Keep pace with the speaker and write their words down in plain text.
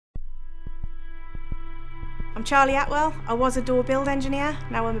I'm Charlie Atwell. I was a door build engineer,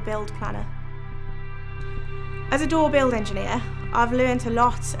 now I'm a build planner. As a door build engineer, I've learnt a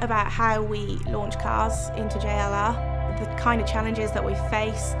lot about how we launch cars into JLR, the kind of challenges that we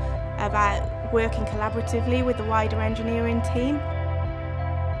face, about working collaboratively with the wider engineering team.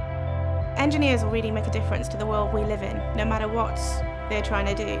 Engineers will really make a difference to the world we live in, no matter what they're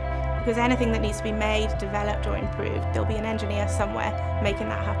trying to do, because anything that needs to be made, developed or improved, there'll be an engineer somewhere making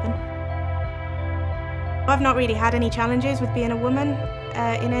that happen. I've not really had any challenges with being a woman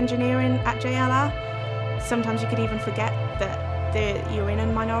in engineering at JLR. Sometimes you could even forget that you're in a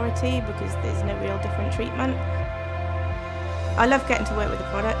minority because there's no real different treatment. I love getting to work with the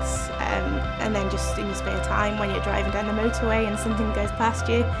products and then just in your spare time when you're driving down the motorway and something goes past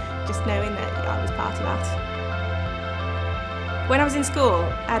you, just knowing that I was part of that. When I was in school,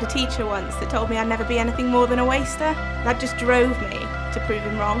 I had a teacher once that told me I'd never be anything more than a waster. That just drove me to prove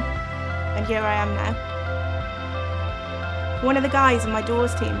him wrong, and here I am now. One of the guys on my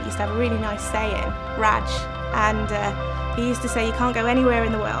doors team used to have a really nice saying, Raj, and he used to say you can't go anywhere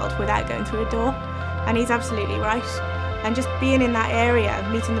in the world without going through a door, and he's absolutely right. And just being in that area,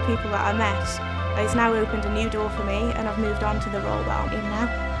 meeting the people that I met, it's now opened a new door for me, and I've moved on to the role that I'm in now.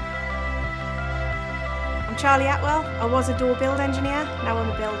 I'm Charlie Atwell. I was a door build engineer, now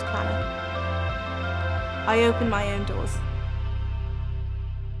I'm a build planner. I open my own doors.